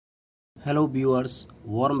Hello viewers,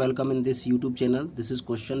 warm welcome in this YouTube channel. This is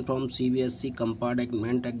question from cbse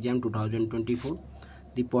compartment exam 2024.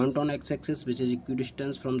 The point on x-axis which is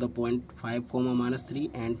equidistance from the point 5 comma minus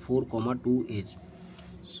 3 and 4 comma 2 is.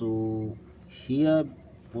 So here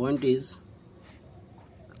point is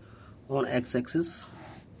on x-axis.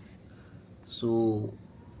 So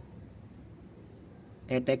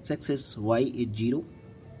at x-axis y is 0.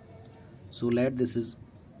 So let this is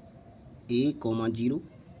a comma 0.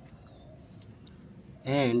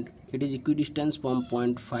 And it is equidistance from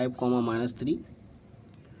point 5 comma minus 3.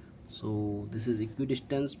 So this is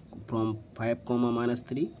equidistance from 5 comma minus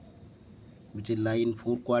 3 which will lie in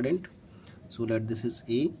 4 quadrant. So that this is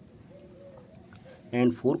A,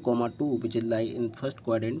 and 4 comma 2 which will lie in first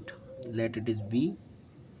quadrant, let it is B.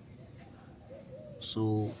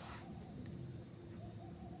 So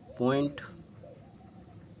point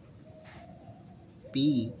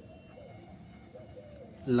P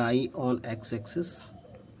lie on x-axis,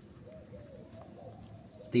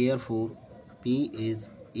 therefore P is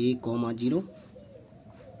a comma 0,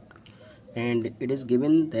 and it is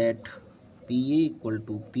given that PA equal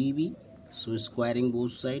to PB. So squaring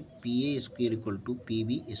both sides, PA square equal to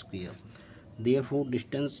PB square. Therefore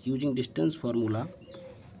distance, using distance formula,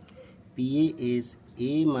 PA is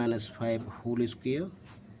a minus 5 whole square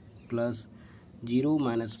plus 0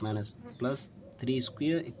 minus plus 3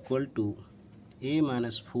 square equal to a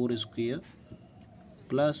minus 4 square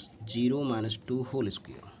plus 0 minus 2 whole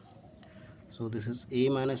square. So this is a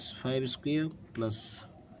minus 5 square plus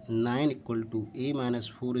 9 equal to a minus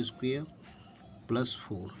 4 square plus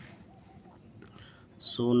 4.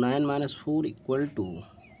 So 9 minus 4 equal to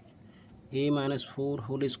a minus 4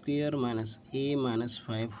 whole square minus a minus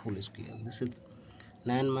 5 whole square. This is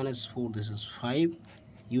 9 minus 4, this is 5.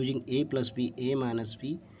 Using a plus b, a minus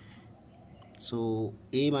b. So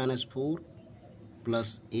a minus 4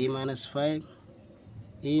 plus a minus 5,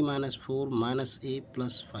 a minus 4 minus a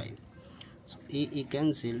plus 5. So a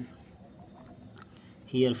cancelled.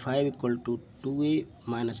 Here 5 equal to 2a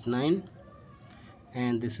minus 9,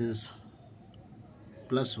 and this is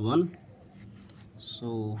plus 1.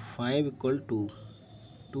 So 5 equal to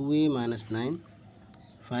 2a minus 9,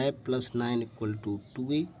 5 plus 9 equal to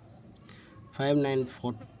 2a, 5 9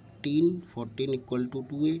 14, 14 equal to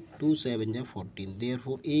 2a, 2 7 is 14,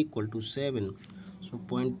 therefore a equal to 7. So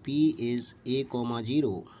point P is a comma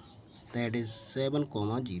 0, that is 7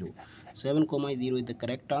 comma 0. 7 comma 0 is the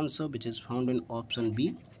correct answer, which is found in option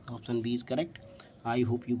B. Option B is correct. I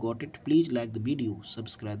hope you got it. Please like the video,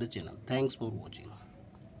 subscribe the channel. Thanks for watching.